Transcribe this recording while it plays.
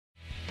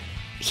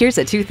Here's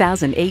a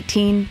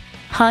 2018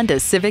 Honda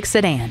Civic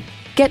sedan.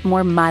 Get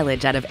more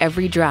mileage out of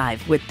every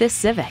drive with this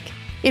Civic.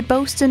 It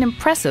boasts an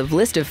impressive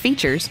list of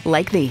features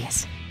like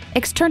these: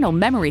 external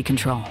memory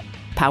control,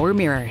 power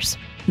mirrors,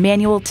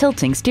 manual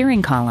tilting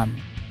steering column,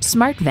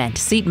 smart vent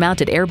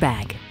seat-mounted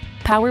airbag,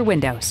 power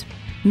windows,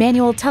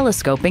 manual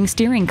telescoping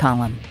steering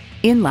column,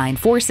 inline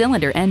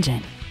 4-cylinder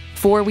engine,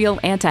 4-wheel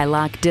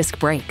anti-lock disc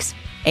brakes,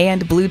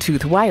 and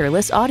Bluetooth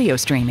wireless audio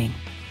streaming.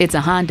 It's a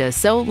Honda,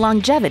 so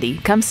longevity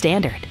comes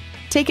standard.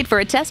 Take it for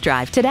a test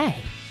drive today.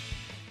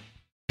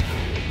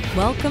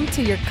 Welcome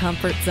to your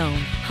comfort zone.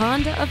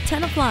 Honda of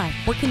Tenafly.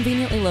 We're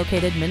conveniently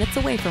located minutes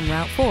away from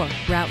Route 4,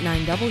 Route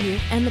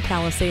 9W, and the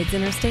Palisades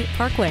Interstate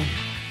Parkway.